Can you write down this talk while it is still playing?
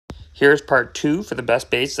Here's part 2 for the best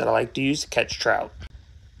baits that I like to use to catch trout.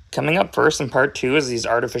 Coming up first in part 2 is these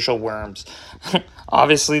artificial worms.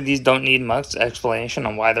 Obviously, these don't need much explanation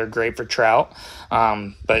on why they're great for trout,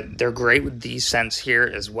 but they're great with these scents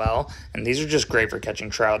here as well, and these are just great for catching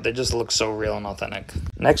trout. They just look so real and authentic.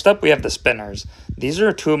 Next up, we have the spinners. These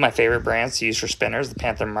are 2 of my favorite brands to use for spinners, the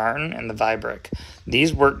Panther Martin and the Vibrick.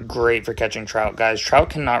 These work great for catching trout, guys. Trout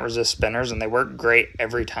cannot resist spinners, and they work great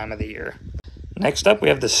every time of the year. Next up, we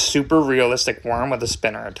have the super realistic worm with a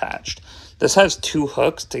spinner attached. This has 2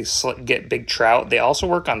 hooks to get big trout. They also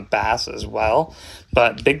work on bass as well,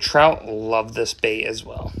 but big trout love this bait as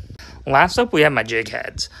well. Last up, we have my jig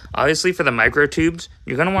heads. Obviously, for the micro tubes,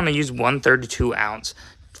 you're going to want to use 1/32 ounce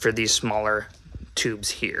for these smaller tubes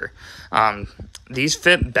here. These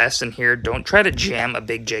fit best in here. Don't try to jam a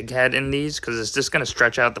big jig head in these because it's just going to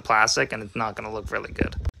stretch out the plastic and it's not going to look really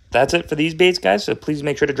good. That's it for these baits, guys, so please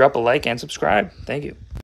make sure to drop a like and subscribe. Thank you.